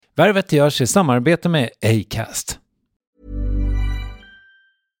Värvet görs i samarbete med Acast.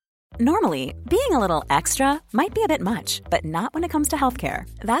 Normally, being a little extra might be a bit much, but not when it comes to healthcare.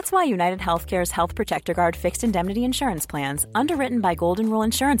 That's why United Healthcare's Health Protector Guard fixed indemnity insurance plans, underwritten by Golden Rule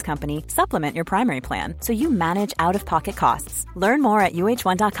Insurance Company, supplement your primary plan so you manage out-of-pocket costs. Learn more at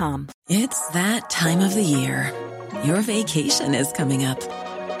uh1.com. It's that time of the year. Your vacation is coming up.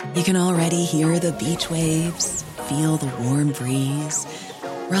 You can already hear the beach waves, feel the warm breeze,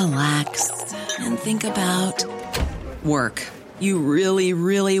 relax, and think about work. You really,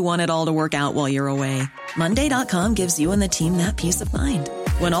 really want it all to work out while you're away. Monday.com gives you and the team that peace of mind.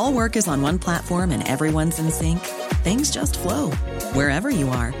 When all work is on one platform and everyone's in sync, things just flow. Wherever you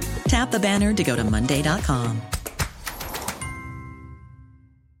are, tap the banner to go to Monday.com.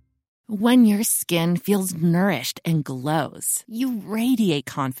 When your skin feels nourished and glows, you radiate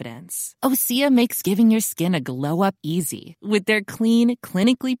confidence. Osea makes giving your skin a glow-up easy with their clean,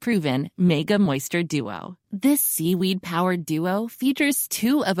 clinically proven Mega Moisture Duo. This seaweed-powered duo features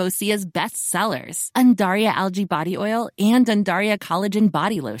two of Osea's best sellers, Undaria Algae Body Oil and Undaria Collagen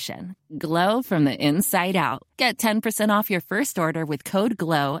Body Lotion. Glow from the inside out. Get 10% off your first order with code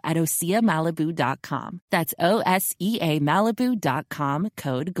GLOW at OseaMalibu.com. That's OSEA Malibu.com,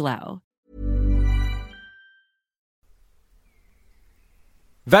 code GLOW.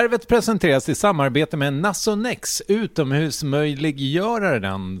 Värvet presenteras i samarbete med Nasonex,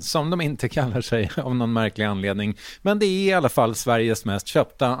 utomhusmöjliggöraren, som de inte kallar sig av någon märklig anledning. Men det är i alla fall Sveriges mest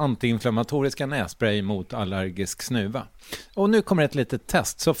köpta antiinflammatoriska nässpray mot allergisk snuva. Och nu kommer ett litet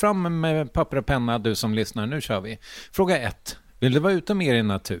test, så fram med papper och penna du som lyssnar, nu kör vi. Fråga 1. Vill du vara ute mer i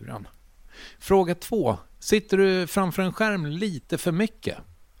naturen? Fråga 2. Sitter du framför en skärm lite för mycket?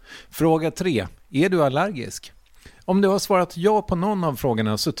 Fråga 3. Är du allergisk? Om du har svarat ja på någon av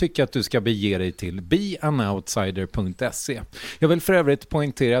frågorna så tycker jag att du ska bege dig till beanoutsider.se. Jag vill för övrigt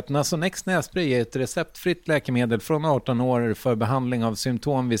poängtera att Nasonex nässpray är ett receptfritt läkemedel från 18 år för behandling av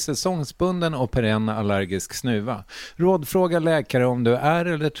symptom vid säsongsbunden och perenn allergisk snuva. Rådfråga läkare om du är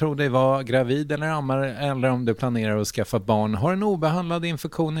eller tror dig vara gravid eller ammar, eller om du planerar att skaffa barn, har en obehandlad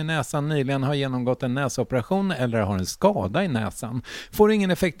infektion i näsan, nyligen har genomgått en näsoperation eller har en skada i näsan. Får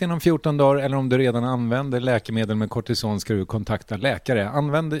ingen effekt inom 14 dagar eller om du redan använder läkemedel med kortison ska du kontakta läkare.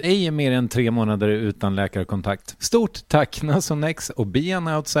 Använd ej mer än 3 månader utan läkarkontakt. Stort tack Nasonex och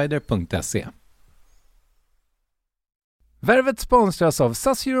beanoutsider.se. Värvet sponsras av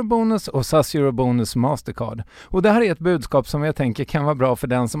SAS Eurobonus och SAS Eurobonus Mastercard. Och det här är ett budskap som jag tänker kan vara bra för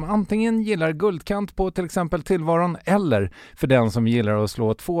den som antingen gillar guldkant på till exempel tillvaron eller för den som gillar att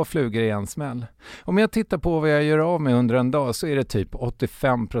slå 2 flugor i en smäll. Om jag tittar på vad jag gör av med under en dag så är det typ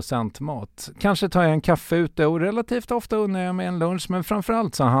 85% mat. Kanske tar jag en kaffe ute och relativt ofta unnar jag mig en lunch, men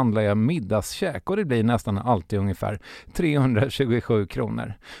framförallt så handlar jag middagskäk och det blir nästan alltid ungefär 327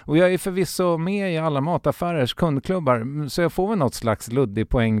 kronor. Och jag är förvisso med i alla mataffärers kundklubbar så jag får väl något slags luddig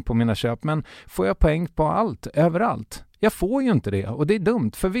poäng på mina köp, men får jag poäng på allt, överallt? Jag får ju inte det och det är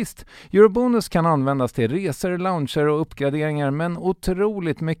dumt, för visst, Eurobonus kan användas till resor, lounger och uppgraderingar, men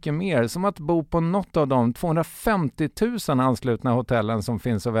otroligt mycket mer, som att bo på något av de 250 000 anslutna hotellen som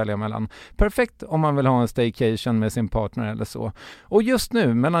finns att välja mellan. Perfekt om man vill ha en staycation med sin partner eller så. Och just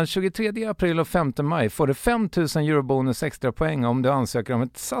nu, mellan 23 april och 5 maj, får du 5 000 Eurobonus extra poäng om du ansöker om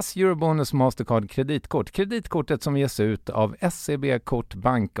ett SAS Eurobonus Mastercard kreditkort. Kreditkortet som ges ut av SEB Kort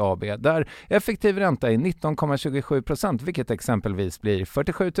Bank AB, där effektiv ränta är 19,27%. Vilket exempelvis blir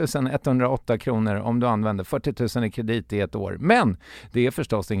 47 108 kronor om du använder 40 000 i kredit i ett år. Men det är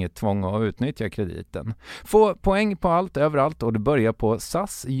förstås inget tvång att utnyttja krediten. Få poäng på allt överallt och du börjar på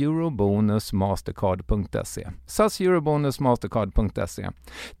saseurobonusmastercard.se. saseurobonusmastercard.se.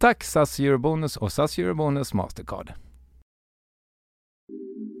 Tack SAS Eurobonus och SAS Eurobonus Mastercard.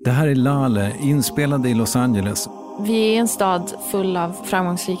 Det här är Lale, inspelad i Los Angeles. Vi är en stad full av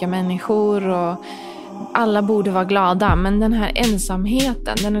framgångsrika människor och alla borde vara glada, men den här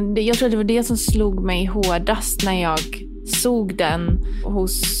ensamheten, jag tror det var det som slog mig hårdast när jag såg den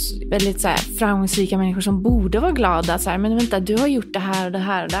hos väldigt så här framgångsrika människor som borde vara glada. Så här, men vänta, du har gjort det här och det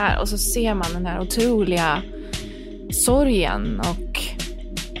här och det här. Och så ser man den här otroliga sorgen. Och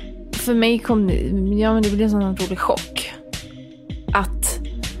för mig kom det blev en sån otrolig chock. Att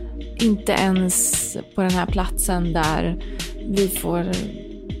inte ens på den här platsen där vi får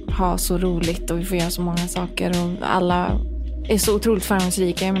ha så roligt och vi får göra så många saker och alla är så otroligt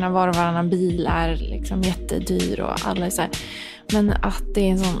framgångsrika. Jag menar, var och varannan bil är liksom jättedyr och alla är så här. Men att det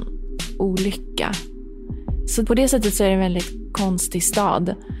är en sån olycka. Så på det sättet så är det en väldigt konstig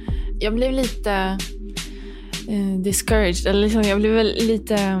stad. Jag blev lite discouraged, eller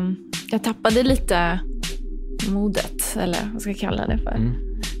liksom, jag tappade lite modet, eller vad ska jag kalla det för.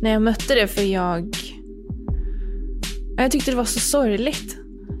 när jag mötte det, för jag tyckte det var så sorgligt.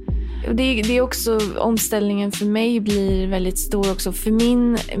 Det är också, omställningen för mig blir väldigt stor också. För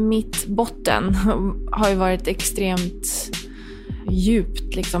mitt botten har ju varit extremt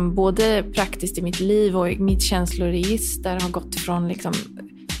djupt, liksom, både praktiskt i mitt liv och mitt känsloregister har gått från liksom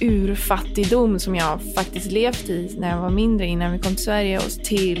urfattigdom som jag faktiskt levt i när jag var mindre innan vi kom till Sverige och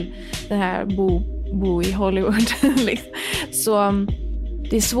till det här bo i Hollywood. Så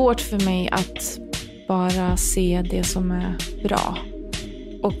det är svårt för mig att bara se det som är bra.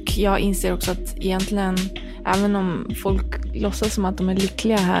 Och jag inser också att egentligen, även om folk låtsas som att de är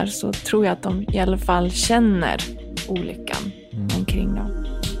lyckliga här, så tror jag att de i alla fall känner olyckan omkring dem.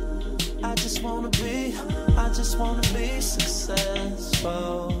 I just wanna be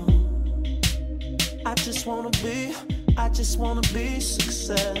successful. I just wanna be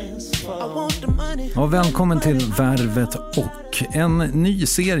successful. I want the money. Ja, välkommen till Värvet och en ny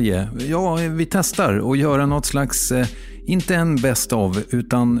serie. Ja, vi testar att göra något slags, inte en bäst av,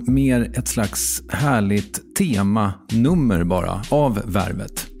 utan mer ett slags härligt tema-nummer bara av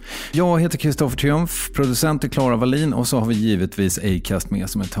Värvet. Jag heter Kristoffer Triumf, producent är Klara Wallin och så har vi givetvis Acast med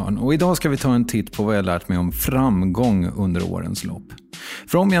som ett hörn. Och idag ska vi ta en titt på vad jag lärt mig om framgång under årens lopp.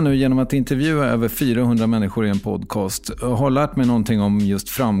 För om jag nu genom att intervjua över 400 människor i en podcast har lärt mig någonting om just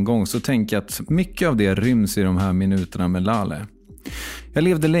framgång, så tänker jag att mycket av det ryms i de här minuterna med Lale. Jag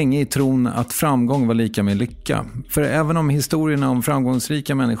levde länge i tron att framgång var lika med lycka. För även om historierna om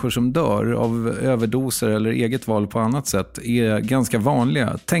framgångsrika människor som dör av överdoser eller eget val på annat sätt är ganska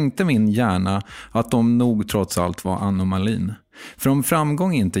vanliga, tänkte min hjärna att de nog trots allt var anomalin. För om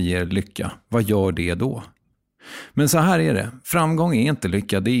framgång inte ger lycka, vad gör det då? Men så här är det. Framgång är inte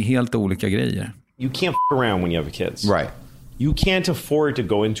lycka, det är helt olika grejer. You can't f*** around when you have kids. Right. You can't afford to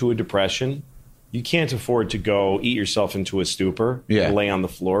go into a depression. You can't afford to go eat yourself into a stupor and lay on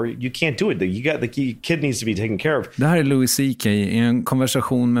the floor. You can't do it. The kid needs to be taken care of. Det här är Louis C.K. i en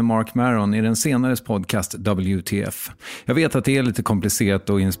konversation med Mark Maron i den senares podcast WTF. Jag vet att det är lite komplicerat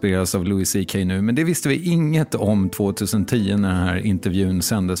att inspireras av Louis C.K. nu, men det visste vi inget om 2010 när den här intervjun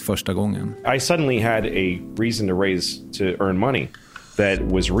sändes första gången. I suddenly had a reason to earn money that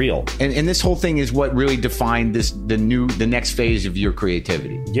was real. And this whole thing is what really defined the next phase of your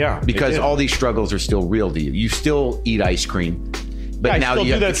creativity. Yeah. Because all these struggles are still real to you. You still eat ice cream. But now I still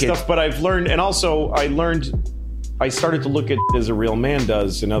you do that stuff, but I've learned, and also I started to look at it as a real man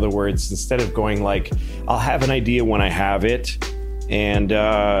does. In other words, instead of going like, I'll have an idea when I have it, and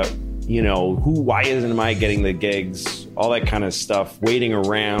why isn't I getting the gigs, all that kind of stuff, waiting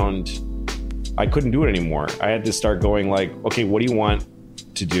around. I couldn't do it anymore. I had to start going like, okay, what do you want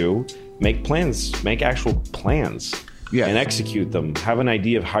to do? Make plans, make actual plans, and execute them. Have an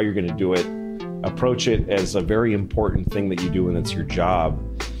idea of how you're going to do it. Approach it as a very important thing that you do, and it's your job.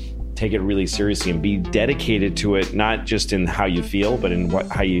 Take it really seriously and be dedicated to it, not just in how you feel, but in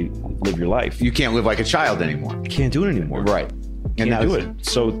how you live your life. You can't live like a child anymore. You can't do it anymore. Right. And do it.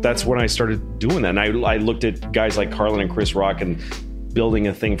 So that's when I started doing that. And I looked at guys like Carlin and Chris Rock and building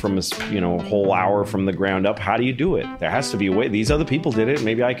a thing from a whole hour from the ground up. How do you do it? There has to be a way. These other people did it.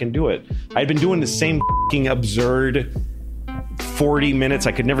 Maybe I can do it. I'd been doing the same fucking absurd 40 minutes.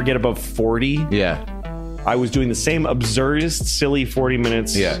 I could never get above 40. Yeah. I was doing the same absurdist, silly 40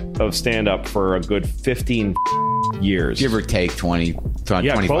 minutes of stand-up for a good 15 years. Give or take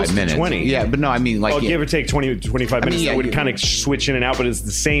 25 close minutes. To 20. Yeah, but no, I mean like... give or take 20, 25 minutes. I would kind of switch in and out, but it's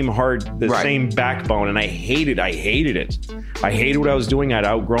the same same backbone, and I hated it. I hated what I was doing. I'd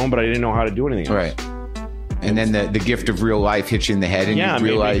outgrown, but I didn't know how to do anything else. Right. And then the gift of real life hits you in the head, and you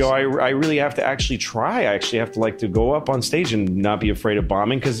realize... I really have to actually try. I actually have to go up on stage and not be afraid of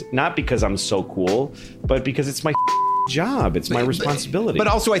bombing, not because I'm so cool, but because it's my job. It's my responsibility. But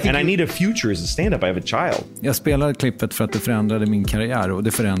also I think... And I need a future as a stand-up. I have a child. Jag spelade klippet för att det förändrade min karriär och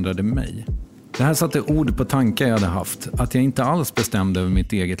det förändrade mig. Det här satte ord på tankar jag hade haft, att jag inte alls bestämde över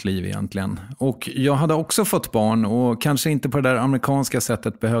mitt eget liv egentligen. Och jag hade också fått barn och kanske inte på det där amerikanska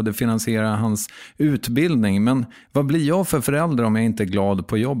sättet behövde finansiera hans utbildning. Men vad blir jag för förälder om jag inte är glad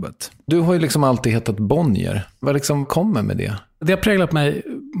på jobbet? Du har ju liksom alltid hetat Bonnier. Vad liksom kommer med det? Det har präglat mig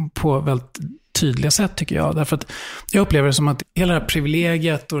på väldigt tydliga sätt tycker jag. Därför att jag upplever det som att hela det här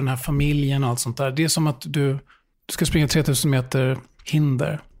privilegiet och den här familjen och allt sånt där, det är som att du ska springa 3000 meter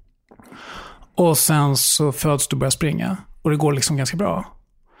hinder. Och sen så föds du börja springa. Och det går liksom ganska bra.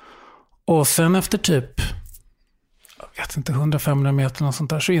 Och sen efter typ, jag vet inte, 100-500 meter och sånt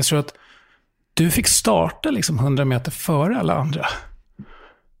där, så inser du att du fick starta liksom 100 meter före alla andra.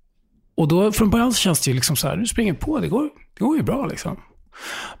 Och då från början känns det ju liksom så här, du springer på, det går ju bra liksom.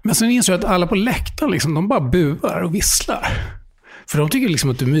 Men sen inser du att alla på läktaren liksom, de bara buar och visslar. För de tycker liksom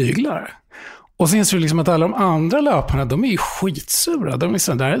att du myglar. Och sen ser du liksom att alla de andra löparna, de är ju skitsura. De är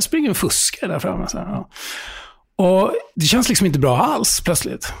liksom, där springer en fuskare där framme. Så här, ja. Och det känns liksom inte bra alls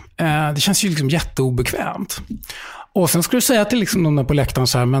plötsligt. Det känns ju liksom jätteobekvämt. Och sen ska du säga till liksom de där på läktaren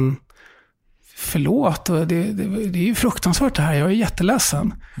så här, men förlåt, det är ju fruktansvärt det här, jag är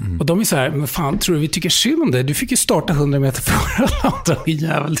jätteledsen. Och de är så här, men fan, tror du vi tycker synd om dig? Du fick ju starta 100 meter före alla andra,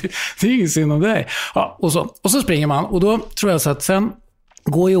 jävel. Det är ingen synd om dig. Ja, och så springer man, och då tror jag så att sen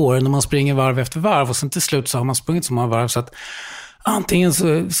går i åren när man springer varv efter varv, och sen till slut så har man sprungit så många varv så att antingen så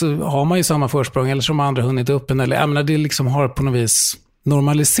har man ju samma försprång, eller så har andra hunnit upp en, eller jag menar, det liksom har på något vis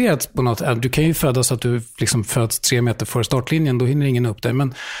normaliserats på något. Du kan ju födas att du liksom föds 3 meter före startlinjen, då hinner ingen upp dig.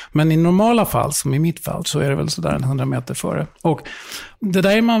 Men i normala fall, som i mitt fall, så är det väl sådär 100 meter före. Och det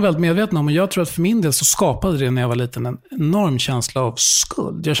där är man väldigt medveten om, och jag tror att för min del så skapade det när jag var liten en enorm känsla av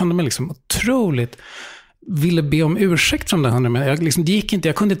skuld. Jag kände mig liksom otroligt, ville be om ursäkt från den 100 meter. Det gick inte,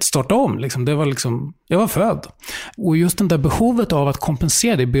 jag kunde inte starta om. Liksom. Det var liksom, jag var född. Och just den där behovet av att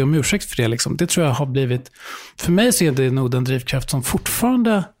kompensera det, be om ursäkt för det, liksom, det tror jag har blivit, för mig så är det nog den drivkraft som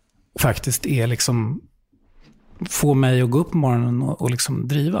fortfarande faktiskt är liksom, få mig att gå upp på morgonen och liksom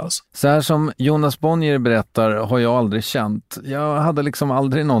drivas. Så här som Jonas Bonnier berättar har jag aldrig känt. Jag hade liksom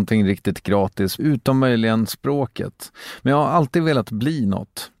aldrig någonting riktigt gratis, utom möjligen språket. Men jag har alltid velat bli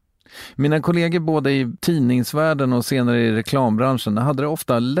något. Mina kollegor både i tidningsvärlden och senare i reklambranschen hade det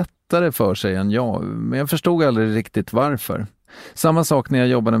ofta lättare för sig än jag, men jag förstod aldrig riktigt varför. Samma sak när jag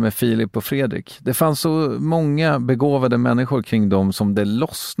jobbade med Filip och Fredrik. Det fanns så många begåvade människor kring dem som det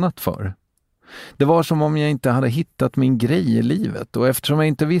lossnat för. Det var som om jag inte hade hittat min grej i livet, och eftersom jag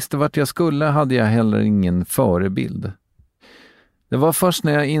inte visste vart jag skulle hade jag heller ingen förebild. Det var först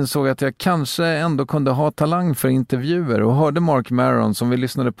när jag insåg att jag kanske ändå kunde ha talang för intervjuer och hörde Mark Maron som vi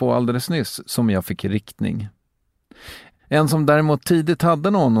lyssnade på alldeles nyss som jag fick riktning. En som däremot tidigt hade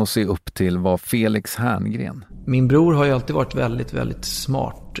någon att se upp till var Felix Herngren. Min bror har ju alltid varit väldigt, väldigt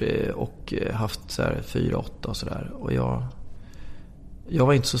smart och haft så här 4-8 och sådär. Och jag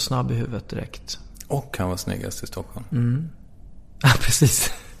var inte så snabb i huvudet direkt. Och han var snyggast i Stockholm. Ja,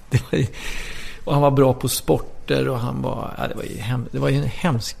 precis. Och han var bra på sporter och han var, ja, det var ju en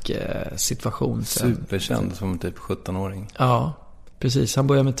hemsk situation. Superkänd som typ 17-åring. Ja, precis. Han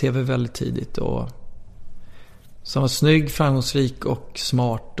började med tv väldigt tidigt och så han var snygg, framgångsrik och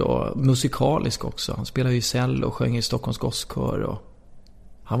smart och musikalisk också. Han spelade ju cello och sjöng i Stockholms Gosskör och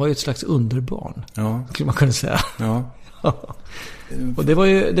han var ju ett slags underbarn. Ja, skulle man kunna säga. Ja. Och det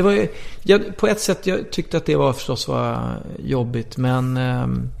var ju på ett sätt jag tyckte att det var förstås var jobbigt, men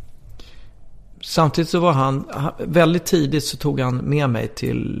samtidigt så var han väldigt tidigt så tog han med mig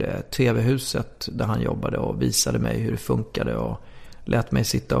till tv-huset där han jobbade och visade mig hur det funkade och lät mig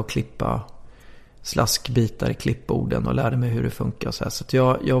sitta och klippa slaskbitar i klippborden och lärde mig hur det funkar så här. Så att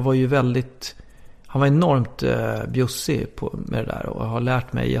jag var ju väldigt, han var enormt bjussig med det där och har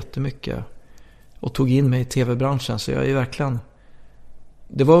lärt mig jättemycket och tog in mig i tv-branschen, så jag är ju verkligen,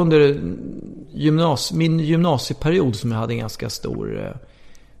 det var under min gymnasieperiod som jag hade en ganska stor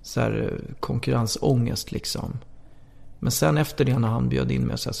så här konkurrensångest liksom. Men sen efter det när han bjöd in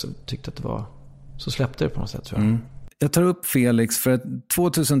mig så tyckte jag att det var, så släppte det på något sätt, tror jag. Jag tar upp Felix för att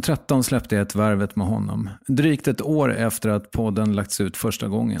 2013 släppte jag ett Värvet med honom. Drygt ett år efter att podden lagts ut första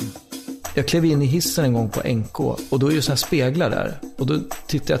gången. Jag klev in i hissen en gång på NK och då är det så här speglar där. Och då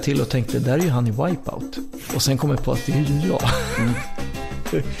tittade jag till och tänkte, där är ju han i Wipeout. Och sen kom jag på att det är ju jag.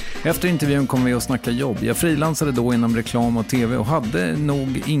 Efter intervjun kom vi att snacka jobb. Jag frilansade då inom reklam och tv och hade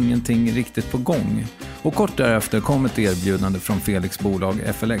nog ingenting riktigt på gång. Och kort därefter kom ett erbjudande från Felix bolag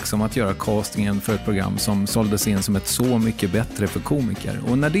FLX om att göra castingen för ett program som såldes in som ett Så mycket bättre för komiker.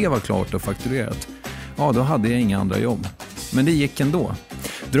 Och när det var klart och fakturerat, ja, då hade jag inga andra jobb. Men det gick ändå.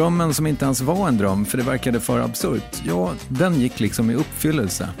 Drömmen som inte ens var en dröm, för det verkade för absurt, ja, den gick liksom i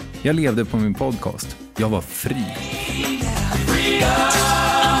uppfyllelse. Jag levde på min podcast. Jag var fri.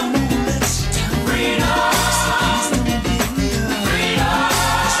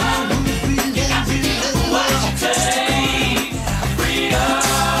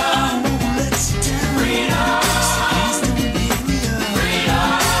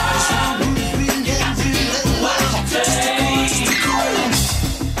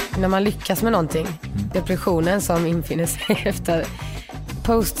 När man lyckas med någonting, depressionen som infinner sig efter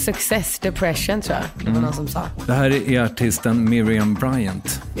post-success depression, tror jag det var någon som sa. Det här är artisten Miriam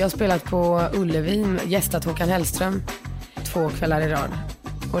Bryant. Jag har spelat på Ullevi, gästat Håkan Hellström 2 kvällar i rad.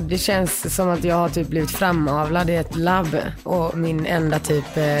 Och det känns som att jag har typ blivit framavlad i ett labb. Och min enda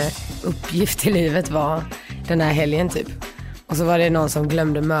typ uppgift i livet var den här helgen typ. Och så var det någon som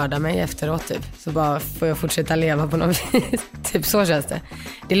glömde mörda mig efteråt typ. Så bara får jag fortsätta leva på något vis. Typ så känns det.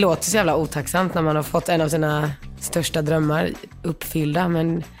 Det låter så jävla otacksamt när man har fått en av sina största drömmar uppfyllda.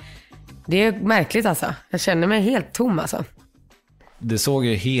 Men det är märkligt alltså. Jag känner mig helt tom alltså. Det såg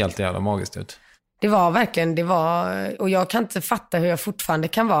ju helt jävla magiskt ut. Det var verkligen, och jag kan inte fatta hur jag fortfarande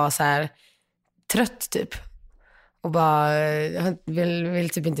kan vara så här trött typ. Och bara, jag vill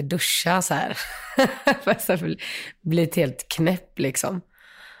typ inte duscha så här. För jag blivit helt knäpp liksom.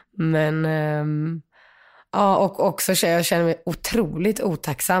 Men ja, och också jag känner mig otroligt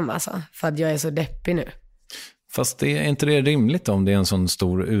otacksam alltså. För att jag är så deppig nu. Fast det är inte det rimligt om det är en sån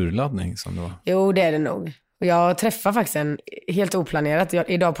stor urladdning som det var? Jo, det är det nog. Jag träffar faktiskt helt oplanerat.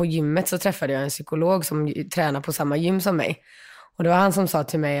 Idag på gymmet så träffade jag en psykolog som tränar på samma gym som mig. Och det var han som sa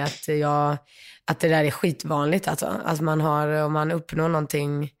till mig att det där är skitvanligt. Alltså om man uppnår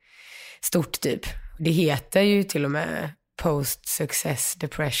någonting stort typ. Det heter ju till och med post-success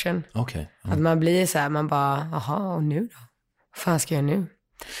depression. Okay. Att man blir så här, man bara, jaha, och nu då? Vad fan ska jag nu?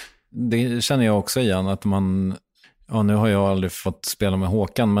 Det känner jag också igen, att man... Ja, nu har jag aldrig fått spela med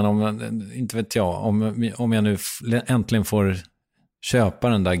Håkan, men inte vet jag, om jag nu äntligen får köpa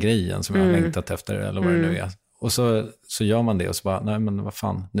den där grejen som jag har längtat efter, eller vad det nu är. Och så gör man det och så bara, nej men vad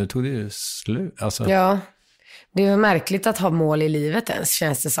fan, nu tog det ju slut. Alltså. Ja, det är märkligt att ha mål i livet ens,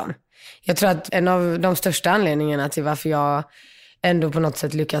 känns det som. Jag tror att en av de största anledningarna till varför jag ändå på något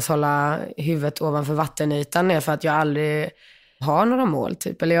sätt lyckas hålla huvudet ovanför vattenytan är för att jag aldrig har några mål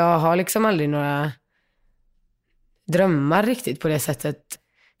typ. Eller jag har liksom aldrig några drömmar riktigt på det sättet.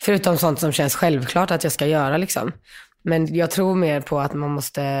 Förutom sånt som känns självklart att jag ska göra liksom. Men jag tror mer på att man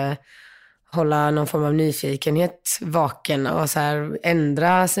måste hålla någon form av nyfikenhet vaken och så här,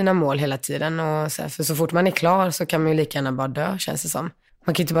 ändra sina mål hela tiden. Och så här, för så fort man är klar så kan man ju lika gärna bara dö, känns det som.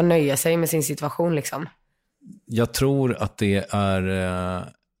 Man kan inte bara nöja sig med sin situation liksom. Jag tror att det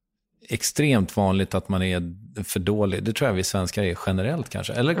är extremt vanligt att man är för dålig. Det tror jag vi svenskar är generellt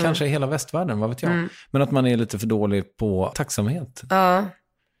kanske. Eller kanske i hela västvärlden, vad vet jag. Men att man är lite för dålig på tacksamhet. Ja,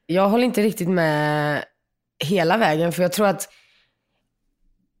 jag håller inte riktigt med hela vägen. För jag tror att,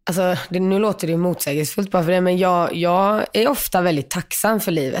 alltså nu låter det motsägelsefullt bara för det. Men jag är ofta väldigt tacksam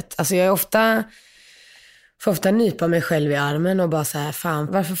för livet. Alltså jag är får ofta nypa mig själv i armen och bara så här, fan,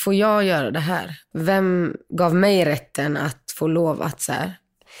 varför får jag göra det här? Vem gav mig rätten att få lov att så här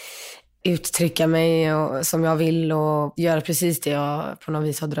uttrycka mig som jag vill och göra precis det jag på något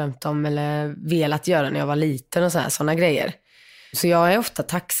vis har drömt om eller velat göra när jag var liten och såna grejer. Så jag är ofta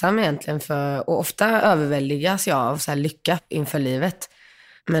tacksam egentligen och ofta överväldigas jag av så här lycka inför livet.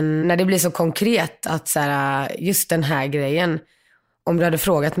 Men när det blir så konkret att så här, just den här grejen, om du hade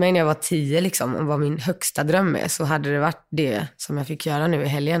frågat mig när jag var 10 liksom, om vad min högsta dröm är, så hade det varit det som jag fick göra nu i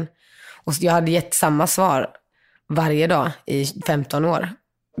helgen. Och jag hade gett samma svar varje dag i 15 år.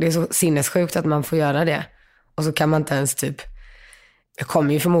 Det är så sinnessjukt att man får göra det. Och så kan man inte ens typ... Jag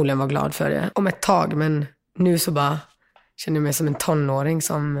kommer ju förmodligen vara glad för det om ett tag. Men nu så bara känner jag mig som en tonåring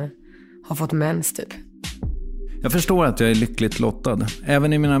som har fått mens typ. Jag förstår att jag är lyckligt lottad.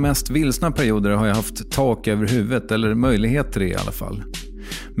 Även i mina mest vilsna perioder har jag haft tak över huvudet, eller möjligheter i alla fall.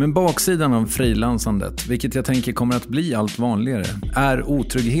 Men baksidan av frilansandet, vilket jag tänker kommer att bli allt vanligare, är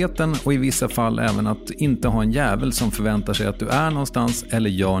otryggheten och i vissa fall även att inte ha en jävel som förväntar sig att du är någonstans eller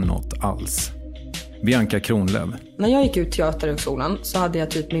gör något alls. Bianca Kronlöf. När jag gick ut Teaterhögskolan så hade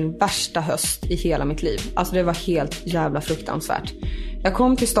jag typ min värsta höst i hela mitt liv. Alltså det var helt jävla fruktansvärt. Jag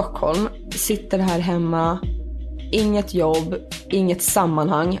kom till Stockholm, sitter här hemma, inget jobb, inget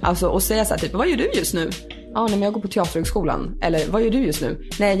sammanhang. Alltså och säga så här typ, vad gör du just nu? Ja, men jag går på Teaterhögskolan. Eller, vad gör du just nu?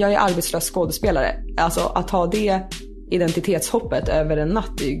 Nej, jag är arbetslös skådespelare. Alltså, att ha det identitetshoppet över en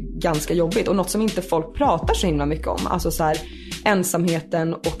natt är ganska jobbigt. Och något som inte folk pratar så himla mycket om. Alltså så här,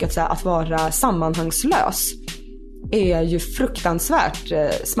 ensamheten och att vara sammanhangslös är ju fruktansvärt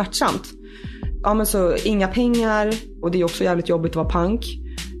smärtsamt. Ja, men så inga pengar. Och det är också jävligt jobbigt att vara pank.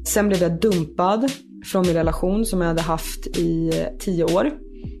 Sen blev jag dumpad från min relation som jag hade haft i 10 år.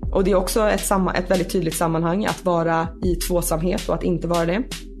 Och det är också ett väldigt tydligt sammanhang att vara i tvåsamhet och att inte vara det.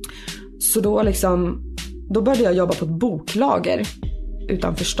 Så då började jag jobba på ett boklager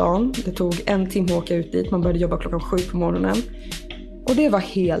utanför stan. Det tog 1 timme att åka ut dit. Man började jobba 7:00 på morgonen. Och det var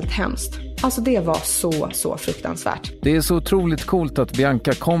helt hemskt. Alltså det var så fruktansvärt. Det är så otroligt coolt att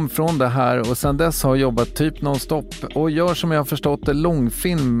Bianca kom från det här och sedan dess har jobbat typ nonstop och gör som jag har förstått det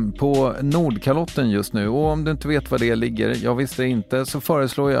långfilm på Nordkalotten just nu. Och om du inte vet var det ligger, jag visste inte, så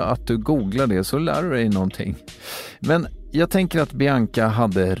föreslår jag att du googlar det så lär du dig någonting. Men jag tänker att Bianca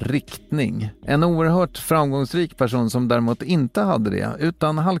hade riktning. En oerhört framgångsrik person som däremot inte hade det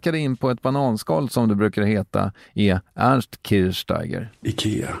utan halkade in på ett bananskal som det brukar heta är Ernst Kirchsteiger.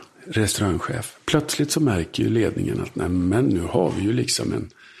 Ikea restaurangchef. Plötsligt så märker ju ledningen att nej, men nu har vi ju liksom en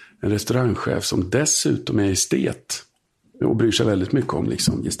restaurangchef som dessutom är estet och bryr sig väldigt mycket om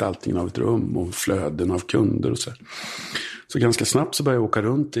liksom gestaltningen av ett rum och flöden av kunder och så. Så ganska snabbt så började jag åka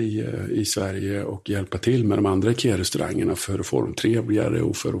runt i Sverige och hjälpa till med de andra IKEA-restaurangerna för att få dem trevligare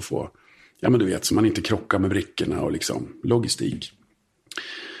och för att få, ja men du vet, så man inte krockar med brickorna och liksom logistik.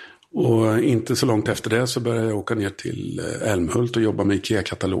 Och inte så långt efter det så började jag åka ner till Älmhult och jobba med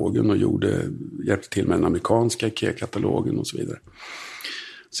IKEA-katalogen och hjälpte till med den amerikanska IKEA-katalogen och så vidare.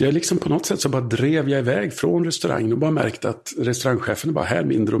 Så jag liksom på något sätt så bara drev jag iväg från restaurangen och bara märkte att restaurangchefen är bara här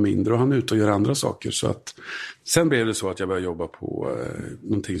mindre och mindre och han är ute och gör andra saker. Så att sen blev det så att jag började jobba på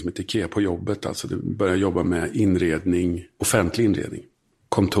någonting som heter IKEA på jobbet. Alltså det började jobba med inredning, offentlig inredning.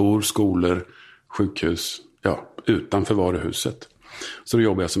 Kontor, skolor, sjukhus, ja, utanför varuhuset. Så då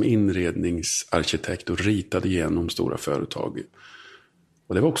jobbade jag som inredningsarkitekt och ritade igenom stora företag.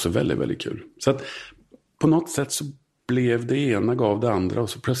 Och det var också väldigt, väldigt kul. Så att på något sätt så blev det ena gav det andra och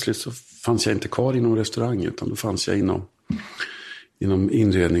så plötsligt så fanns jag inte kvar inom restaurang utan då fanns jag inom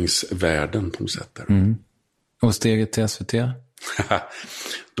inredningsvärlden på något sätt där. Mm. Och steget till SVT?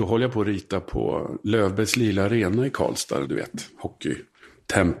 Då håller jag på att rita på Löfbergs lila arena i Karlstad, du vet,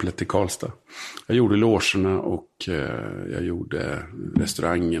 hockeytemplet i Karlstad. Jag gjorde logerna och jag gjorde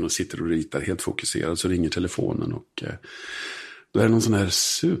restaurangen och sitter och ritar helt fokuserad, så ringer telefonen och då är det någon sån här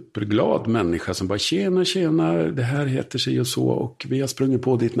superglad människa som bara tjena, det här heter sig och så och vi har sprungit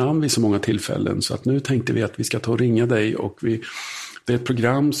på ditt namn vid så många tillfällen så att nu tänkte vi att vi ska ta och ringa dig och det är ett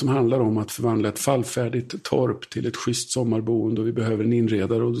program som handlar om att förvandla ett fallfärdigt torp till ett schysst sommarboende och vi behöver en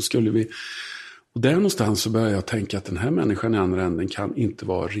inredare och då skulle vi. Och där någonstans så började jag tänka att den här människan i andra änden kan inte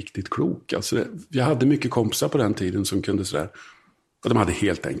vara riktigt klok. Alltså jag hade mycket kompisar på den tiden som kunde sådär, och de hade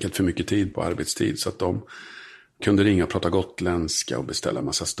helt enkelt för mycket tid på arbetstid så att de kunde ringa och prata gotländska och beställa en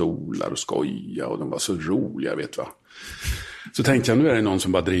massa stolar och skoja och de var så roliga, vet va. Så tänkte jag, nu är det någon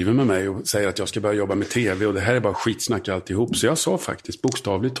som bara driver med mig och säger att jag ska börja jobba med tv och det här är bara skitsnack alltihop. Så jag sa faktiskt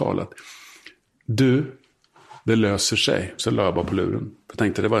bokstavligt talat, det löser sig. Så la jag bara på luren. Jag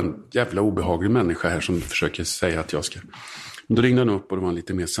tänkte det var en jävla obehaglig människa här som försöker säga att jag ska. Men då ringde han upp och det var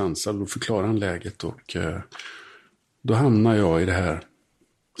lite mer sansad och då förklarade han läget och då hamnade jag i det här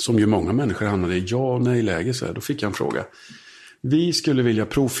som ju många människor hamnade i ja och nej-läge. Så här. Då fick jag en fråga. Vi skulle vilja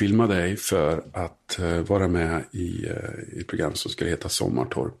provfilma dig för att vara med i ett program som skulle heta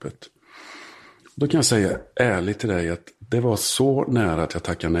Sommartorpet. Då kan jag säga ärligt till dig att det var så nära att jag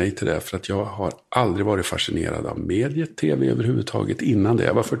tackade nej till det. För att jag har aldrig varit fascinerad av mediet, tv överhuvudtaget innan det.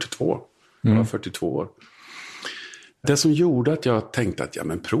 Jag var 42. Jag var 42 år. Det som gjorde att jag tänkte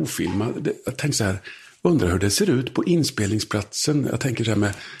att provfilma. Jag tänkte så här. Undrar hur det ser ut på inspelningsplatsen. Jag tänker så här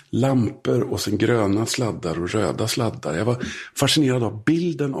med lampor och sen gröna sladdar och röda sladdar. Jag var fascinerad av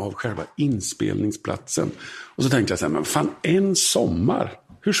bilden av själva inspelningsplatsen. Och så tänkte jag så här, men fan, en sommar.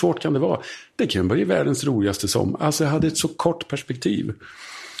 Hur svårt kan det vara? Det kan bli världens roligaste sommar. Alltså jag hade ett så kort perspektiv.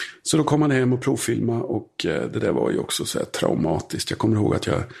 Så då kom man hem och provfilma och det där var ju också så här traumatiskt. Jag kommer ihåg att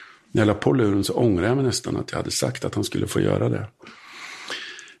när jag la på luren så ångrade jag mig nästan att jag hade sagt att han skulle få göra det.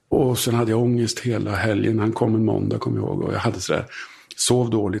 Och sen hade jag ångest hela helgen. Han kom en måndag, kommer jag ihåg. Och jag hade sådär, sov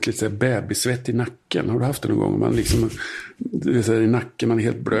dåligt, lite sådär bebisvett i nacken. Har du haft det någon gång? Man liksom, det är sådär, i nacken, man är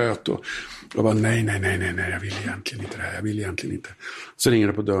helt blöt. Och bara, nej, jag vill egentligen inte det här. Jag vill egentligen inte. Så ringer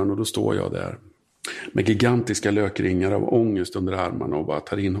det på dörren och då står jag där. Med gigantiska lökringar av ångest under armarna och bara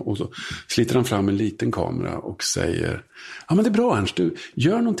tar in. Och så sliter han fram en liten kamera och säger, ja men det är bra Ernst, du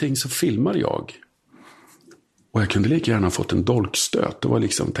gör någonting så filmar jag. Och jag kunde lika gärna ha fått en dolkstöt. Det var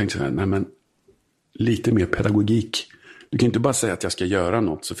liksom, tänkte så här, nej men lite mer pedagogik. Du kan inte bara säga att jag ska göra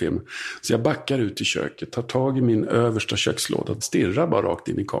något så film. Så jag backar ut i köket, tar tag i min översta kökslåda, stirrar bara rakt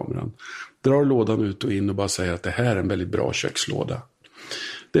in i kameran. Drar lådan ut och in och bara säger att det här är en väldigt bra kökslåda.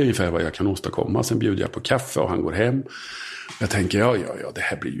 Det är ungefär vad jag kan åstadkomma. Sen bjuder jag på kaffe och han går hem. Jag tänker, ja, det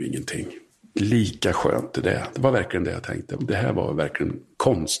här blir ju ingenting. Lika skönt är det. Det var verkligen det jag tänkte. Det här var verkligen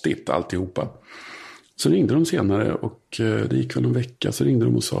konstigt alltihopa. Så ringde de senare och det gick väl en vecka. Så ringde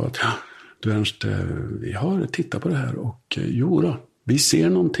de och sa att du Ernst, vi har tittat på det här och vi ser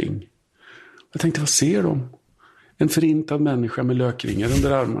någonting. Jag tänkte, vad ser de? En förintad människa med lökringar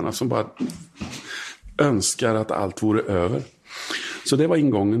under armarna som bara önskar att allt vore över. Så det var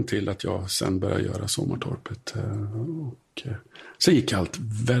ingången till att jag sen började göra Sommartorpet. Och så gick allt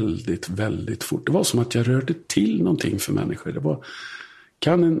väldigt, väldigt fort. Det var som att jag rörde till någonting för människor. Det var,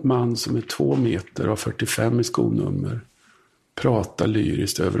 kan en man som är 2 meter och 45 i skonummer prata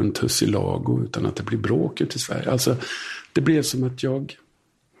lyriskt över en tussilago utan att det blir bråk ute i Sverige? Alltså, det blev som att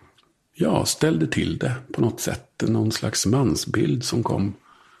jag ställde till det på något sätt. Någon slags mansbild som kom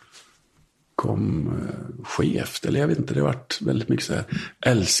bakom chef. Eller jag vet inte, det har varit väldigt mycket så här.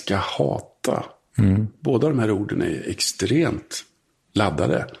 Älska, hata. Båda de här orden är extremt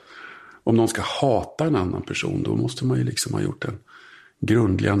laddade. Om någon ska hata en annan person, då måste man ju liksom ha gjort en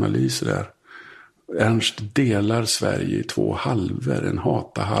grundlig analys där. Ernst delar Sverige i 2 halvor, en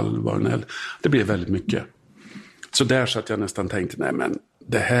hata-halva och en eld. Det blev väldigt mycket. Så där så att jag nästan tänkte, nej men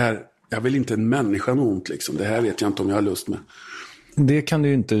det här, jag vill inte en människa ont liksom. Det här vet jag inte om jag har lust med. Det kan du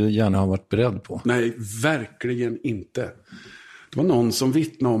ju inte gärna ha varit beredd på. Nej, verkligen inte. Det var någon som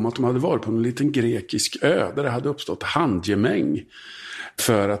vittnade om att de hade varit på en liten grekisk ö där det hade uppstått handgemäng.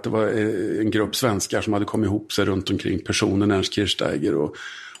 För att det var en grupp svenskar som hade kommit ihop sig runt omkring personen Ernst Kirchsteiger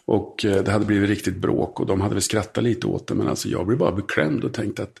och det hade blivit riktigt bråk och de hade väl skrattat lite åt det, men alltså jag blev bara beklämd och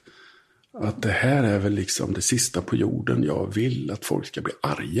tänkte att det här är väl liksom det sista på jorden. Jag vill att folk ska bli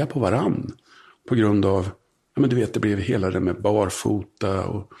arga på varann på grund av, ja men du vet, det blev hela det med barfota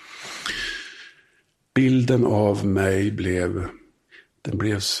och bilden av mig blev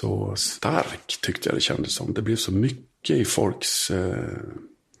så stark, tyckte jag det kändes som. Det blev så mycket i folks,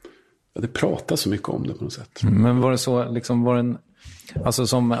 det pratas så mycket om det på något sätt. Men var det så, liksom var det alltså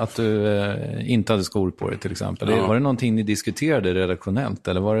som att du inte hade skor på dig till exempel. Ja. Var det någonting ni diskuterade redaktionellt?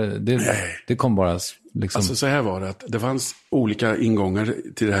 Eller var det kom bara liksom... Alltså så här var det, att det fanns olika ingångar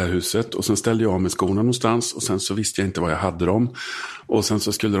till det här huset. Och sen ställde jag av med skorna någonstans. Och sen så visste jag inte vad jag hade dem. Och sen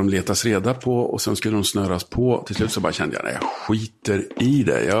så skulle de letas reda på. Och sen skulle de snöras på. Till slut så bara kände jag, nej jag skiter i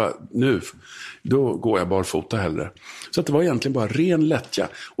det. Då går jag barfota hellre. Så att det var egentligen bara ren lättja.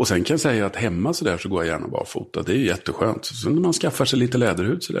 Och sen kan jag säga att hemma så där så går jag gärna barfota. Det är ju jätteskönt. Så när man skaffar sig lite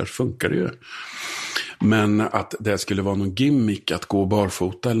läderhud så där så funkar det ju. Men att det skulle vara någon gimmick att gå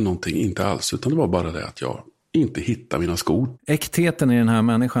barfota eller någonting, inte alls. Utan det var bara det att jag inte hittar mina skor. Äktheten i den här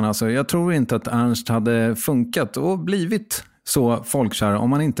människan, alltså, jag tror inte att Ernst hade funkat och blivit så folkkär om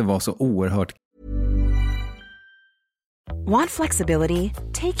man inte var så oerhört. Want flexibility?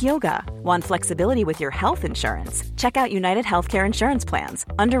 Take yoga. Want flexibility with your health insurance? Check out United Healthcare Insurance Plans.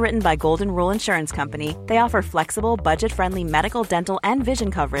 Underwritten by Golden Rule Insurance Company, they offer flexible, budget-friendly medical, dental, and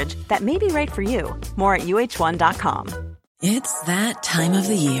vision coverage that may be right for you. More at uh1.com. It's that time of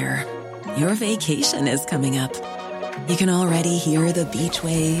the year. Your vacation is coming up. You can already hear the beach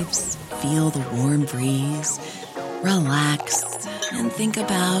waves, feel the warm breeze, relax, and think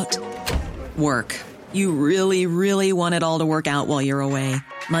about work. You really, really want it all to work out while you're away.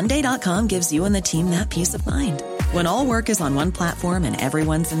 Monday.com gives you and the team that peace of mind. When all work is on one platform and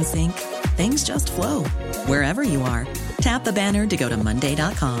everyone's in sync, things just flow. Wherever you are, tap the banner to go to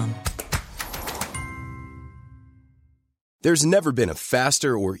Monday.com. There's never been a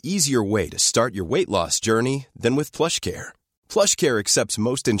faster or easier way to start your weight loss journey than with PlushCare. PlushCare accepts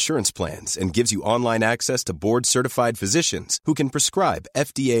most insurance plans and gives you online access to board-certified physicians who can prescribe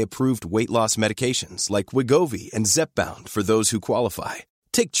FDA-approved weight loss medications like Wegovy and Zepbound for those who qualify.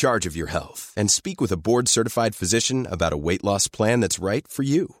 Take charge of your health and speak with a board-certified physician about a weight loss plan that's right for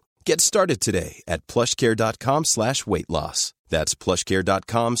you. Get started today at plushcare.com/weightloss. That's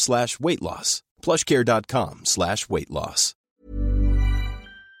plushcare.com/weightloss. plushcare.com/weightloss.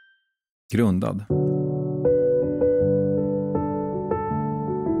 Grundad.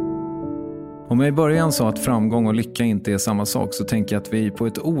 Om jag i början sa att framgång och lycka inte är samma sak, så tänker jag att vi på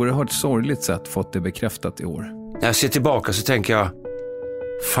ett oerhört sorgligt sätt fått det bekräftat i år. När jag ser tillbaka så tänker jag,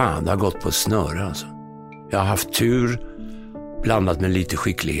 fan, det har gått på ett snöre alltså. Jag har haft tur blandat med lite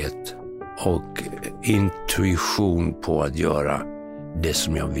skicklighet och intuition på att göra det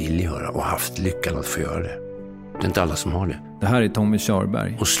som jag vill göra och haft lyckan att få göra det. Det är inte alla som har det. Det här är Tommy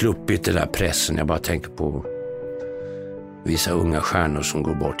Körberg. Och sluppit den där pressen. Jag bara tänker på vissa unga stjärnor som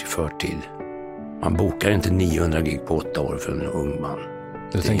går bort i förtid. Man bokar inte 900 gig på 8 år för en ung man.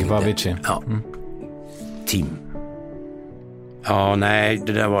 Du tänker på Avicii? Ja. Tim. Ja, nej,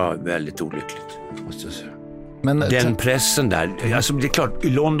 det där var väldigt olyckligt, måste jag säga. Men den pressen där, alltså det är klart, i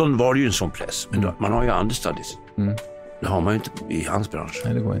London var det ju en sån press. Men då, man har ju understudies. Det har man ju inte i hans bransch.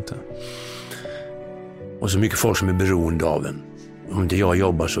 Nej, det går inte. Och så mycket folk som är beroende av en. Om inte jag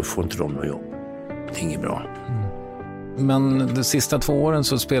jobbar så får inte de något jobb. Det är inget bra. Men de sista 2 åren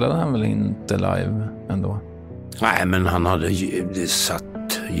så spelade han väl inte live ändå? Nej, men han hade det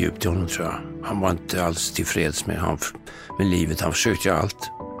satt djupt i honom, tror jag. Han var inte alls tillfreds med livet. Han försökte göra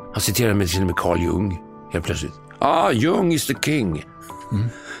allt. Han citerade mig till och med Carl Jung helt plötsligt. Jung is the king.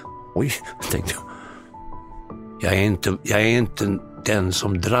 Oj, tänkte jag. Jag är inte den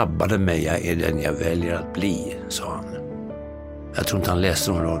som drabbade mig, jag är den jag väljer att bli, sa han. Jag tror inte han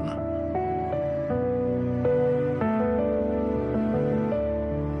läste de raderna.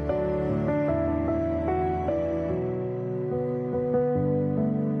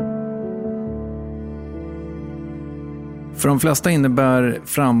 För de flesta innebär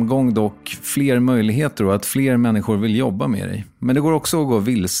framgång dock fler möjligheter och att fler människor vill jobba med dig. Men det går också att gå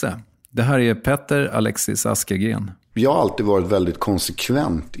vilse. Det här är Petter Alexis Askergren. Jag har alltid varit väldigt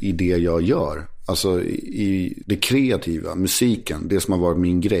konsekvent i det jag gör. Alltså i det kreativa, musiken, det som har varit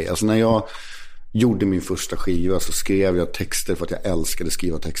min grej. Alltså när jag gjorde min första skiva så skrev jag texter för att jag älskade att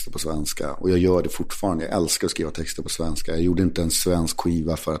skriva texter på svenska. Och jag gör det fortfarande, jag älskar att skriva texter på svenska. Jag gjorde inte en svensk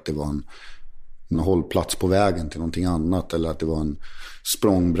skiva för att det var en hållplats på vägen till någonting annat. Eller att det var en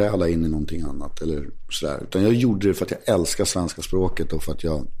språngbräda in i någonting annat. Eller sådär. Utan jag gjorde det för att jag älskar svenska språket och för att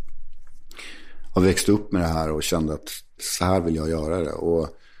jag har växt upp med det här och kände att så här vill jag göra det. Och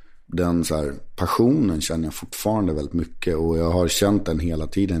den så här passionen känner jag fortfarande väldigt mycket. Och jag har känt den hela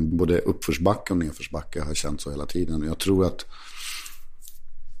tiden. Både uppförsbacke och nedförsbacke har jag känt så hela tiden. Och jag tror att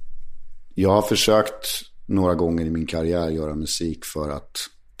jag har försökt några gånger i min karriär göra musik för att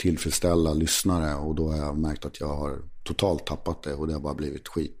tillfredsställa lyssnare. Och då har jag märkt att jag har totalt tappat det. Och det har bara blivit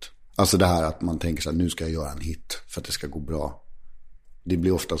skit. Alltså det här att man tänker så här, nu ska jag göra en hit för att det ska gå bra. Det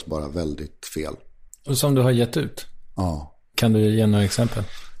blir oftast bara väldigt fel. Och som du har gett ut? Ja. Kan du ge några exempel?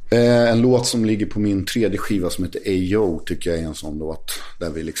 En låt som ligger på min 3:e skiva som heter Ayo tycker jag är en sån låt. Där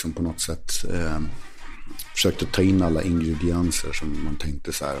vi liksom på något sätt försökte ta in alla ingredienser som man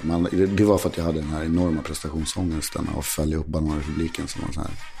tänkte så här. Det var för att jag hade den här enorma prestationsångesten av följa upp Bananrepubliken som var en sån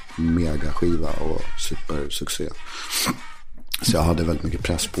här mega skiva och supersuccé. Så jag hade väldigt mycket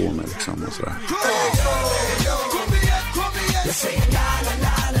press på mig liksom och sådär.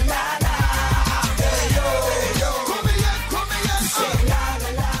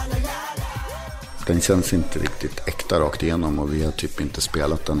 Den känns inte riktigt äkta rakt igenom och vi har typ inte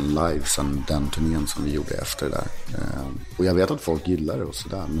spelat den live sedan den turnén som vi gjorde efter det där. Och jag vet att folk gillar det och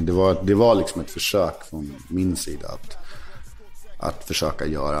sådär, men det var liksom ett försök från min sida att försöka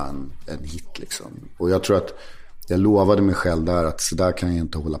göra en hit liksom. Och jag tror att jag lovade mig själv där att så där kan jag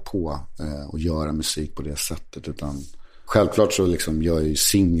inte hålla på och göra musik på det sättet, utan självklart så liksom gör jag ju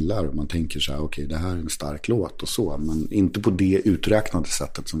singlar och man tänker så här, okej, det här är en stark låt och så, men inte på det uträknade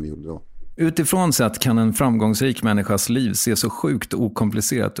sättet som vi gjorde då. Utifrån sett kan en framgångsrik människas liv se så sjukt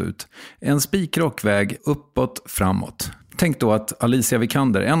okomplicerat ut. En spikrak väg uppåt, framåt. Tänk då att Alicia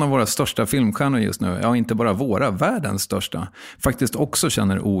Vikander, en av våra största filmstjärnor just nu, ja inte bara våra, världens största, faktiskt också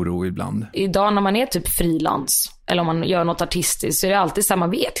känner oro ibland. Idag när man är typ frilans eller om man gör något artistiskt så är det alltid så här,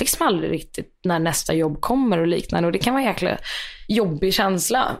 man vet liksom aldrig riktigt när nästa jobb kommer och liknande, och det kan vara en jäkla jobbig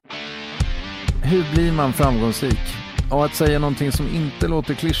känsla. Hur blir man framgångsrik? Och att säga någonting som inte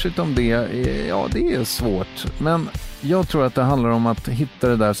låter klyschigt om det, ja det är svårt. Men jag tror att det handlar om att hitta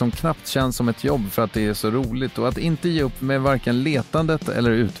det där som knappt känns som ett jobb för att det är så roligt. Och att inte ge upp med varken letandet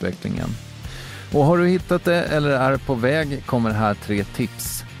eller utvecklingen. Och har du hittat det eller är på väg kommer här 3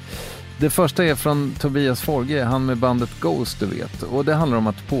 tips. Det första är från Tobias Forge, han med bandet Ghost du vet. Och det handlar om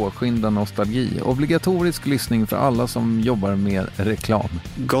att påskynda nostalgi. Obligatorisk lyssning för alla som jobbar med reklam.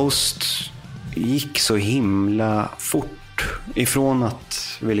 Ghost gick så himla fort ifrån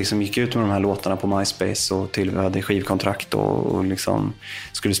att vi liksom gick ut med de här låtarna på MySpace och till vi hade skivkontrakt och liksom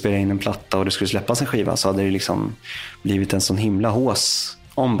skulle spela in en platta och det skulle släppas en skiva, så hade det liksom blivit en sån himla hås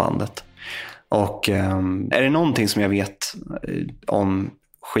om bandet. Och är det någonting som jag vet om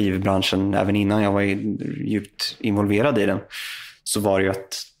skivbranschen även innan jag var djupt involverad i den, så var det ju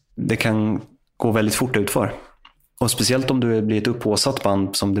att det kan gå väldigt fort utför. Och speciellt om du blir ett upphåsat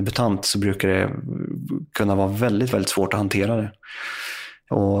band som debutant så brukar det kunna vara väldigt, väldigt svårt att hantera det.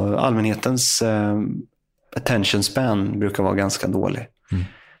 Och allmänhetens attention span brukar vara ganska dålig. Mm.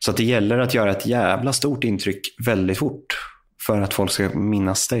 Så att det gäller att göra ett jävla stort intryck väldigt fort för att folk ska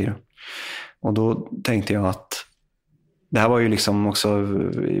minnas dig. Och då tänkte jag att det här var ju liksom också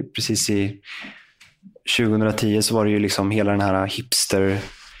precis i 2010 så var det ju liksom hela den här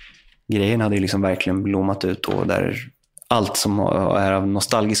hipster-grejen hade ju liksom verkligen blommat ut, och där allt som är av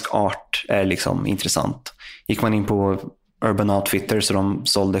nostalgisk art är liksom intressant. Gick man in på Urban Outfitters och de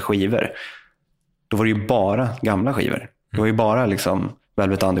sålde skivor, då var det ju bara gamla skivor. Det var ju bara liksom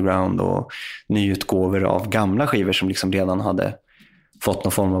Velvet Underground och nyutgåvor av gamla skivor som liksom redan hade fått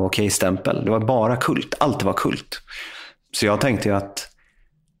någon form av okej-stämpel. Det var bara kult, allt var kult. Så jag tänkte ju att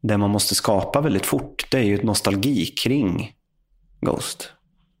det man måste skapa väldigt fort, det är ju ett nostalgi kring Ghost.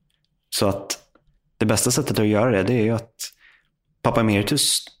 Så att det bästa sättet att göra det är ju att Pappa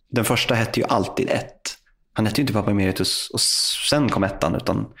Emeritus, den första hette ju alltid 1. Han hette ju inte Pappa Emeritus och sen kom 1,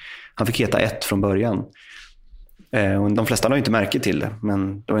 utan han fick heta 1 från början. Och de flesta har inte märke till det,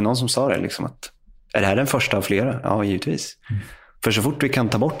 men det var någon som sa det liksom, att är det här den första av flera? Ja, givetvis. För så fort vi kan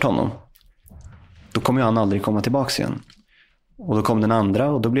ta bort honom, då kommer ju han aldrig komma tillbaka igen. Och då kom den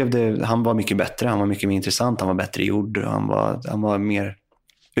andra och då blev det, han var mycket bättre, han var mycket mer intressant, han var bättre gjord, han var mer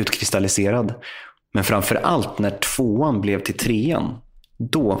utkristalliserad. Men framför allt när 2:an blev till 3:an,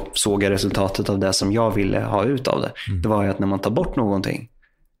 då såg jag resultatet av det som jag ville ha ut av det. Det var ju att när man tar bort någonting,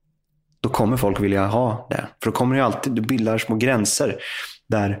 då kommer folk vilja ha det. För då kommer det alltid, du bildar små gränser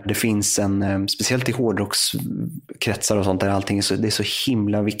där det finns en, speciellt i hårdrockskretsar och sånt där allting det är så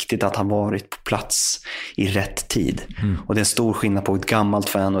himla viktigt att ha varit på plats i rätt tid. Och det är en stor skillnad på ett gammalt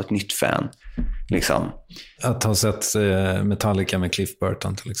fan och ett nytt fan. Liksom. Att ha sett Metallica med Cliff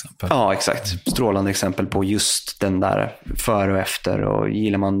Burton till exempel. Ja, exakt. Strålande exempel på just den där före och efter. Och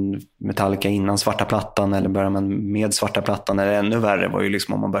gillar man Metallica innan svarta plattan eller börjar man med svarta plattan, eller ännu värre var ju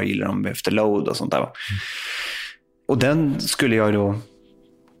liksom om man bara gillar dem efter Load och sånt där. Och den skulle jag då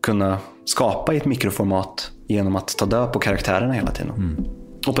kunna skapa i ett mikroformat genom att ta död på karaktärerna hela tiden.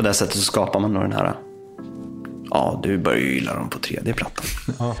 Och på det sättet så skapar man nog den här, ja, du börjar ju gilla dem på 3D-plattan.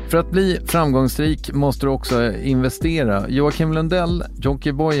 Ja. För att bli framgångsrik måste du också investera. Joakim Lundell,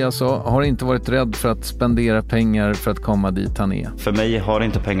 Jockiboi alltså, har inte varit rädd för att spendera pengar för att komma dit han är. För mig har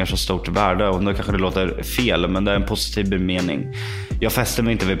inte pengar så stort värde, och nu kanske det låter fel, men det är en positiv bemening. Jag fäster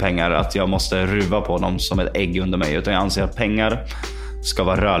mig inte vid pengar att jag måste ruva på dem som ett ägg under mig, utan jag anser att pengar ska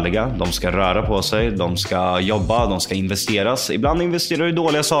vara rörliga, de ska röra på sig, de ska jobba, de ska investeras. Ibland investerar du i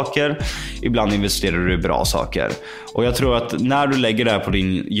dåliga saker, ibland investerar du i bra saker. Och jag tror att när du lägger det här på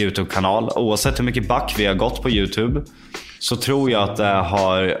din YouTube-kanal, oavsett hur mycket back vi har gått på YouTube, så tror jag att det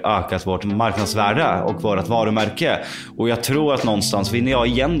har ökat vårt marknadsvärde och vårt varumärke. Och jag tror att någonstans vinner jag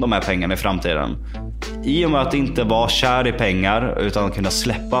igen de här pengarna i framtiden. I och med att inte vara kär i pengar utan att kunna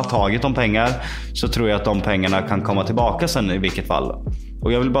släppa taget om pengar, så tror jag att de pengarna kan komma tillbaka sen i vilket fall.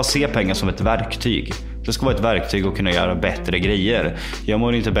 Och jag vill bara se pengar som ett verktyg. Det ska vara ett verktyg att kunna göra bättre grejer. Jag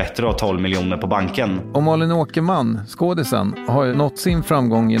mår inte bättre av 12 miljoner på banken. Och Malin Åkerman, skådisen, har ju nått sin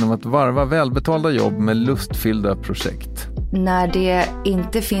framgång genom att varva välbetalda jobb med lustfyllda projekt. När det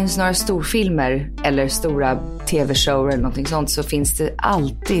inte finns några storfilmer eller stora tv-shower eller någonting sånt, så finns det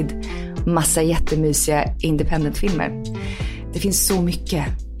alltid massa jättemysiga independent-filmer. Det finns så mycket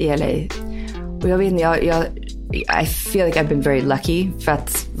i LA. Och jag vet inte, I feel like I've been very lucky, för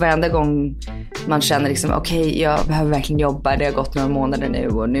att varenda gång man känner liksom okej, jag behöver verkligen jobba, det har gått några månader nu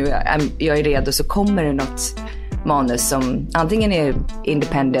och nu jag är redo, så kommer det något manus som antingen är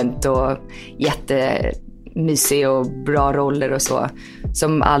independent och jättemysig och bra roller och så,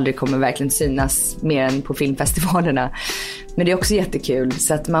 som aldrig kommer verkligen synas mer än på filmfestivalerna. Men det är också jättekul,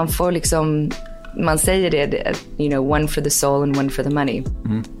 så att man får liksom, man säger det, you know, one for the soul and one for the money.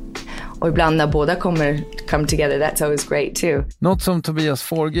 Och ibland när båda come together, that's always great too. Något som Tobias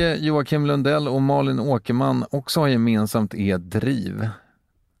Forge, Joakim Lundell och Malin Åkerman också har gemensamt är driv.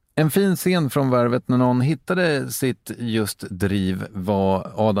 En fin scen från Värvet när någon hittade sitt just driv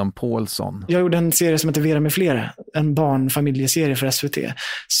var Adam Pålsson. Jag gjorde en serie som heter Vera med flera, en barnfamiljeserie för SVT,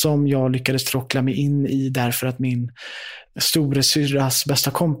 som jag lyckades tråckla mig in i därför att min storesyrras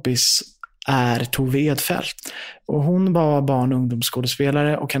bästa kompis är Tove Edfeldt. Och hon var barn- och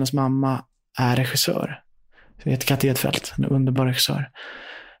ungdomsskådespelare och hennes mamma är regissör. Hon heter Katte Edfeldt, en underbar regissör.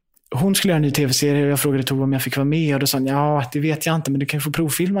 Hon skulle göra en ny tv-serie och jag frågade Tove om jag fick vara med, och då sa hon, ja, det vet jag inte, men du kan ju få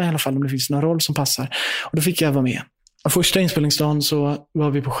provfilma i alla fall om det finns någon roll som passar. Och då fick jag vara med. Och första inspelningsdagen så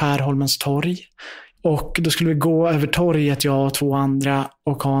var vi på Skärholmens torg, och då skulle vi gå över torget, jag och 2 andra,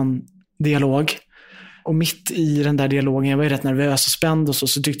 och ha en dialog. Och mitt i den där dialogen, jag var ju rätt nervös och spänd och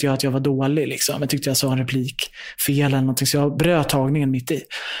så tyckte jag att jag var dålig liksom. Jag tyckte jag sa en replik fel eller någonting, så jag bröt tagningen mitt i.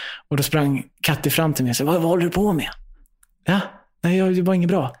 Och då sprang Katti fram till mig och sa, vad håller du på med? Ja, nej, det var inget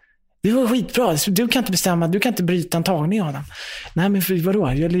bra. Det var skitbra, du kan inte bestämma, du kan inte bryta en tagning, Adam. Nej, men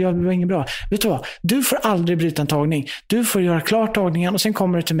vadå? Jag var inget bra. Vet du vad? Du får aldrig bryta en tagning. Du får göra klart tagningen och sen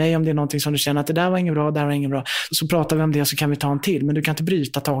kommer du till mig om det är någonting som du känner att det där var inget bra, det där var inget bra. Så pratar vi om det, så kan vi ta en till, men du kan inte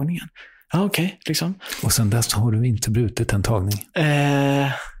bryta tagningen. Ja, okej, liksom. Och sen dess har du inte brutit en tagning?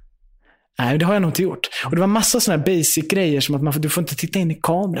 Nej, det har jag nog inte gjort. Och det var massa sådana här basic grejer som att du får inte titta in i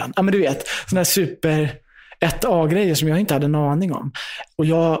kameran. Ja, men du vet, sådana här super 1A-grejer som jag inte hade en aning om. Och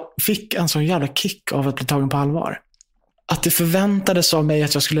jag fick en sån jävla kick av att bli tagen på allvar. Att det förväntades av mig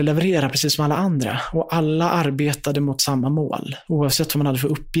att jag skulle leverera precis som alla andra. Och alla arbetade mot samma mål. Oavsett vad man hade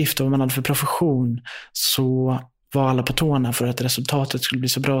för uppgift och vad man hade för profession, så var alla på tårna för att resultatet skulle bli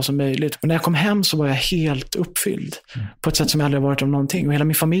så bra som möjligt. Och när jag kom hem så var jag helt uppfylld på ett sätt som jag aldrig varit om någonting. Och hela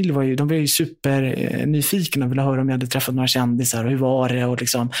min familj var ju super nyfikna och ville höra om jag hade träffat några kändisar och hur var det, och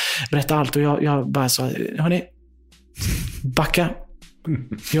liksom berätta allt. Och jag bara sa, hörni, backa.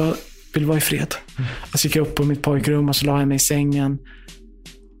 Jag vill vara i fred. Så gick jag upp på mitt pojkrum och så la jag mig i sängen.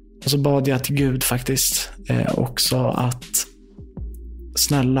 Och så bad jag till Gud faktiskt och sa att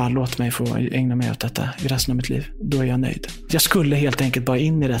snälla låt mig få ägna mig åt detta i resten av mitt liv. Då är jag nöjd. Jag skulle helt enkelt bara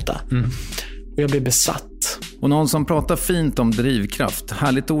in i detta. Och jag blev besatt. Och någon som pratar fint om drivkraft,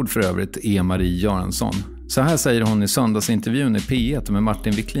 härligt ord för övrigt, är Marie Göransson. Så här säger hon i söndagsintervjun i P1 med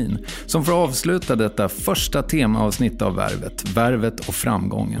Martin Wiklin, som får avsluta detta första temaavsnitt av Värvet och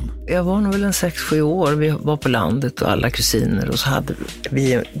framgången. Jag var nog väl 6-7 år. Vi var på landet och alla kusiner, och så hade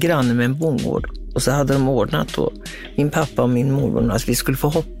vi granne med en bondgård. Och så hade de ordnat då, min pappa och min mormor, att vi skulle få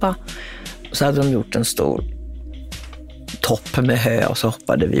hoppa. Och så hade de gjort en stor topp med hö, och så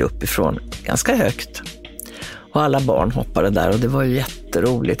hoppade vi uppifrån ganska högt. Och alla barn hoppade där, och det var ju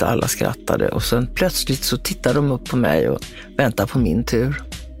jätteroligt, alla skrattade. Och sen plötsligt så tittade de upp på mig och väntade på min tur.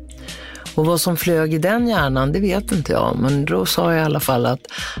 Och vad som flög i den hjärnan, det vet inte jag. Men då sa jag i alla fall att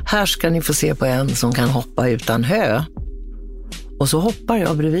här ska ni få se på en som kan hoppa utan hö. Och så hoppar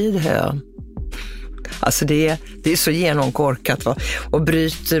jag bredvid hö. Alltså det är så genomkorkat, va? Och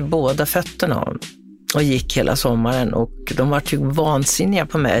bryter båda fötterna. Och gick hela sommaren, och de var ju vansinniga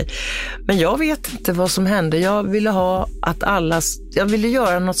på mig. Men jag vet inte vad som hände. Jag ville ha att jag ville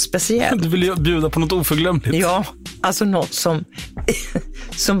göra något speciellt. Du ville bjuda på något oförglömligt. Ja, alltså något som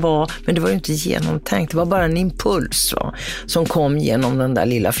var, men det var ju inte genomtänkt. Det var bara en impuls, va, som kom genom den där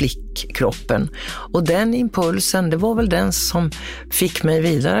lilla flickkroppen. Och den impulsen, det var väl den som fick mig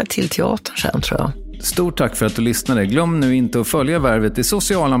vidare till teatern sen, tror jag. Stort tack för att du lyssnade. Glöm nu inte att följa Värvet i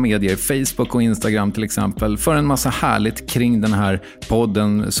sociala medier, Facebook och Instagram till exempel, för en massa härligt kring den här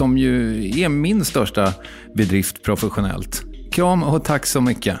podden som ju är min största bedrift professionellt. Kram och tack så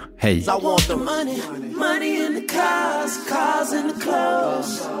mycket. Hej! I want the money, money in the cars, cars in the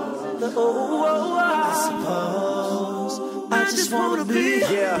clothes. I suppose I just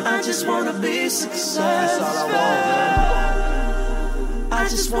wanna be successful. I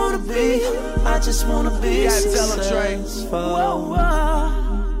just wanna be successful.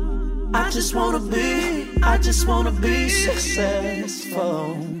 I just wanna be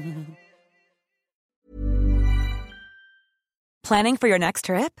successful. Planning for your next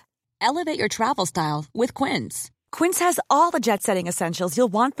trip? Elevate your travel style with Quince. Quince has all the jet-setting essentials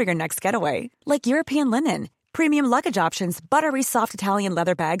you'll want for your next getaway, like European linen, premium luggage options, buttery soft Italian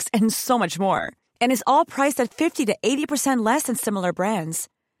leather bags, and so much more. And is all priced at 50 to 80% less than similar brands.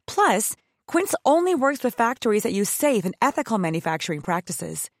 Plus, Quince only works with factories that use safe and ethical manufacturing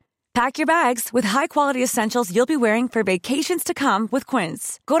practices. Pack your bags with high-quality essentials you'll be wearing for vacations to come with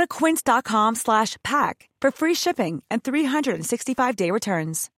Quince. Go to quince.com/pack for free shipping and 365-day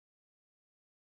returns.